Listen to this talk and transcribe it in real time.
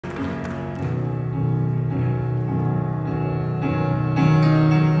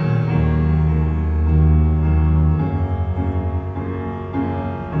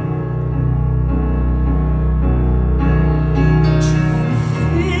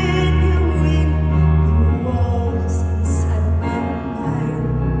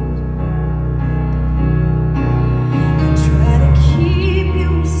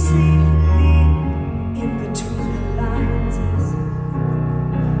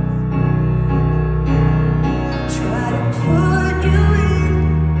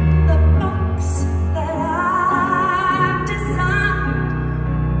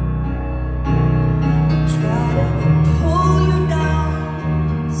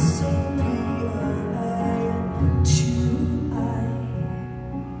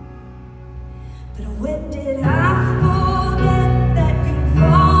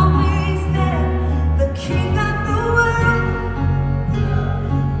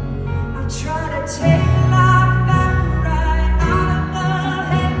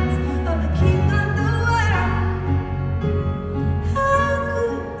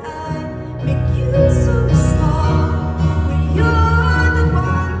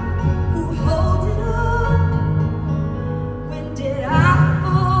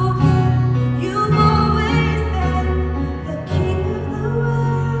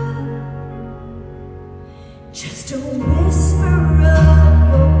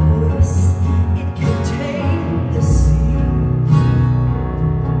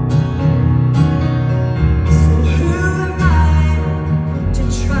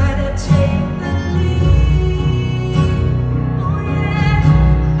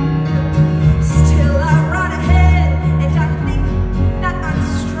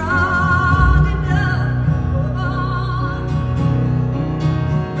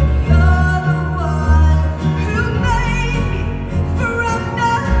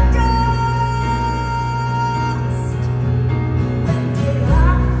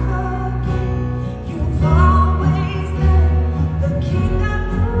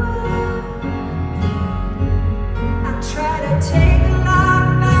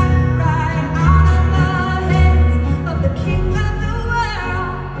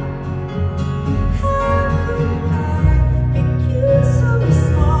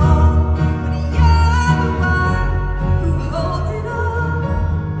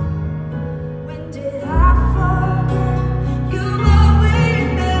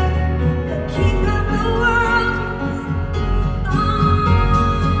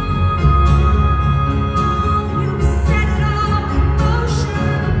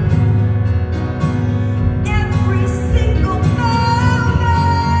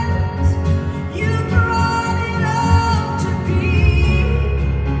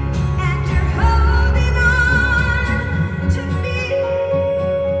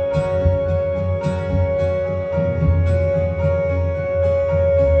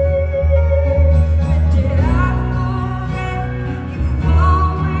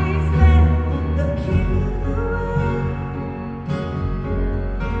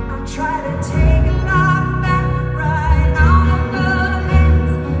try to take life back right out of the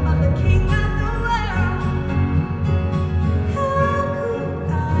hands of the king of the world. How could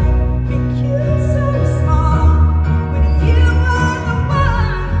I make you so small when you are the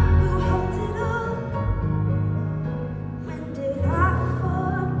one who holds it all? When did I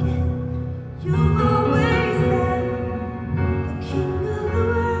forget you've always been the king of the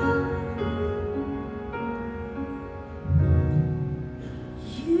world?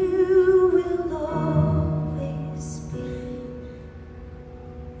 You will always be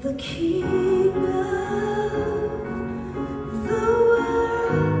the king of the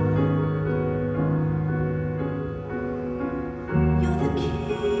world. You're the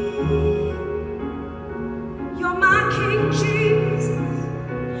king. You're my King Jesus.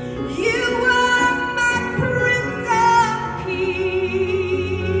 You are my Prince of Peace.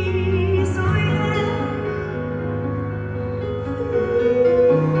 Oh yeah.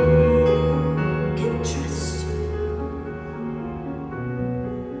 We can trust you.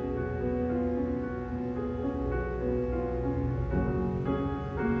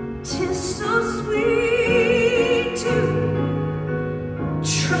 Tis so sweet to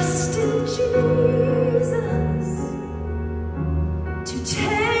trust in Jesus, to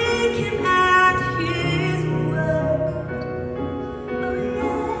take him at his word. Oh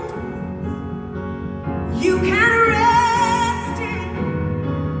yes, you can rest in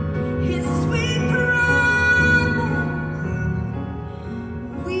his sweet promise.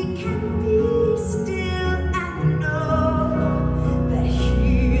 We can be still and know that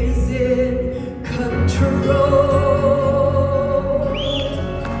he is in control.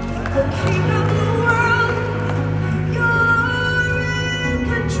 The king of the world, you're in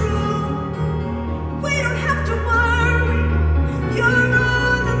control. We don't have to worry, you're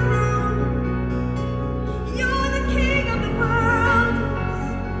on the throne. You're the king of the world.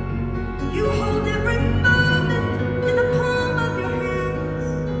 You hold every moment in the palm of your hands.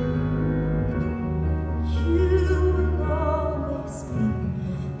 You will always be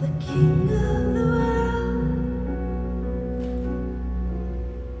the king of the world.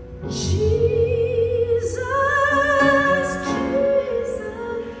 Jesus, Jesus,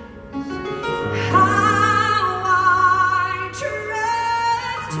 how I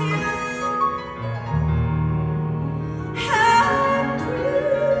trust him, have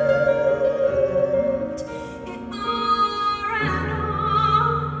proved it all and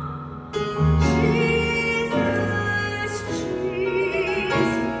all. Jesus,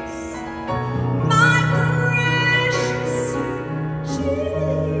 Jesus, my precious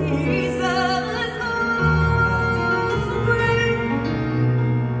Jesus.